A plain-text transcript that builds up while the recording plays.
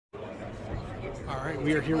All right,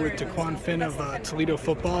 we are here with Dequan Finn of Toledo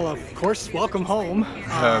football. Of course, welcome home.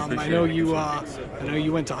 I know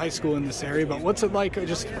you went to high school in this area, but what's it like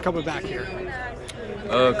just coming back here?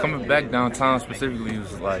 Coming back downtown specifically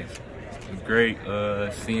was great.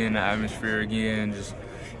 Seeing the atmosphere again, just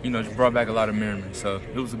brought back a lot of memories. So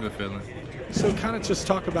it was a good feeling. So kind of just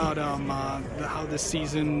talk about how this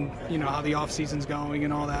season, how the off season's going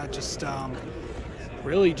and all that. Just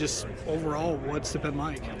really just overall, what's it been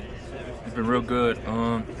like? It's been real good.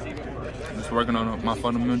 Just working on my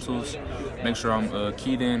fundamentals, make sure I'm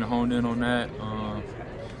keyed in, honed in on that.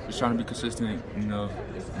 Just trying to be consistent,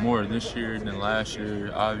 more this year than last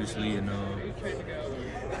year, obviously, and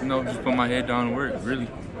just put my head down and work. Really.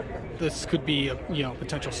 This could be a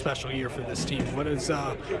potential special year for this team. What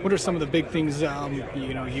are some of the big things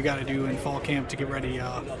you got to do in fall camp to get ready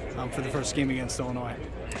for the first game against Illinois?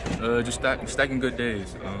 Just stacking good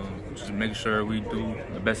days. Just making sure we do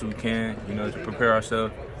the best we can, to prepare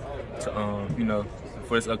ourselves to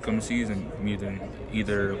for this upcoming season.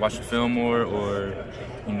 Either watch the film more or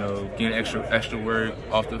getting extra work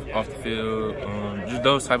off the field. Just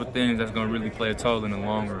those type of things that's gonna really play a toll in the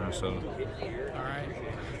long run. So. All right,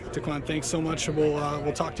 Dequan, thanks so much.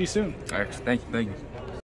 We'll talk to you soon. All right, thank you.